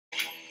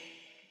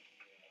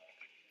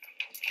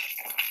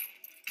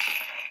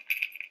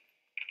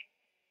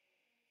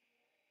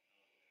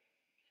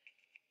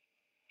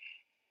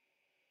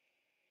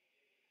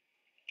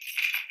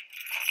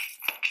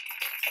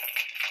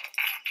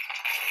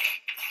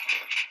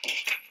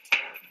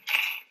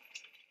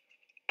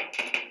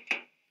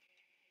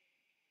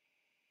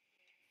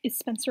Is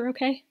Spencer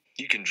okay?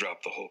 You can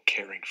drop the whole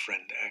caring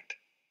friend act.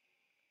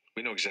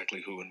 We know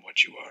exactly who and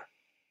what you are.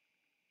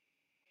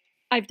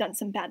 I've done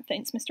some bad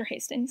things, Mr.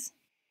 Hastings.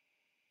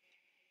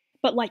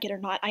 But like it or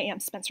not, I am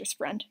Spencer's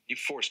friend. You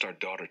forced our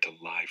daughter to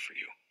lie for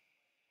you.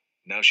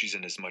 Now she's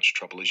in as much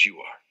trouble as you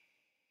are.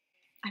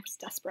 I was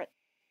desperate.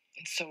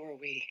 And so are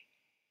we.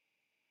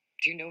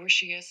 Do you know where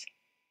she is?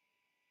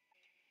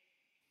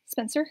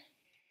 Spencer?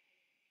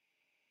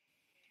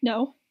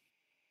 No.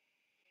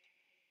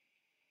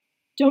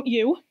 Don't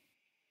you?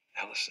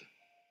 Alison,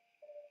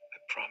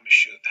 I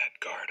promise you that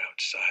guard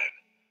outside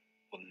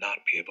will not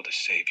be able to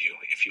save you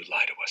if you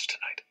lie to us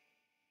tonight.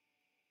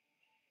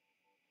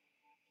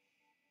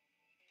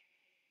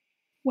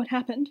 What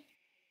happened?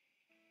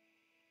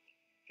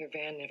 Their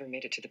van never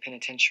made it to the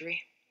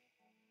penitentiary.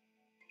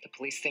 The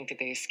police think that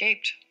they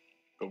escaped.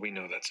 But we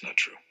know that's not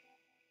true.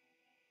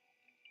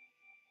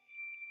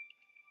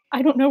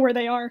 I don't know where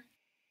they are.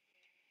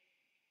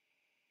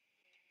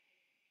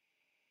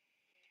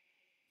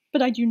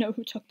 But I do know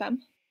who took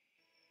them.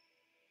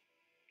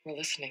 We're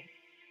listening.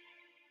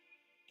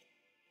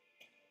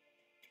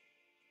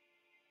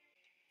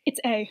 It's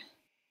A.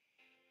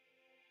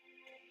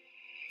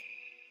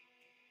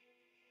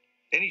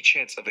 Any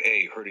chance of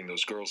A hurting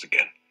those girls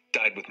again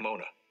died with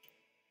Mona.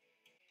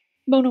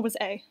 Mona was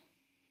A.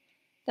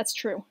 That's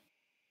true.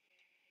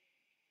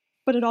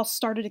 But it all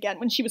started again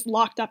when she was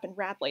locked up in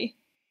Radley.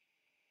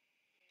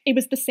 It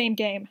was the same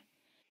game,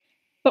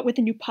 but with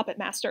a new puppet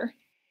master.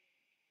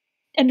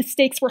 And the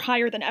stakes were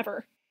higher than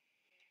ever.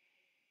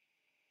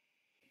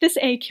 This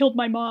A killed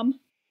my mom.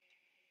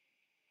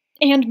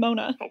 And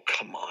Mona. Oh,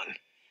 come on.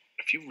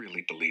 If you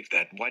really believe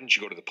that, why didn't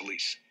you go to the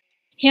police?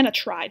 Hannah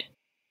tried.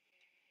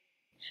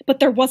 But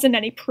there wasn't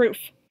any proof.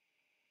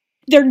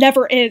 There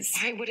never is.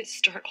 Why would it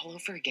start all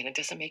over again? It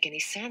doesn't make any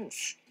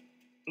sense.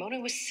 Mona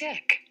was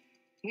sick.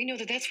 We know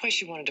that that's why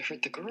she wanted to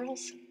hurt the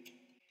girls.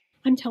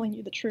 I'm telling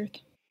you the truth.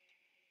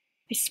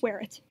 I swear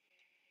it.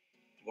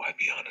 Why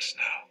be honest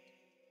now?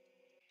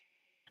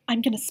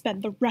 I'm gonna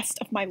spend the rest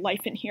of my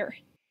life in here.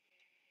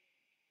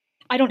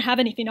 I don't have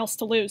anything else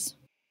to lose.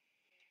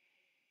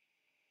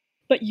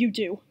 But you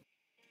do.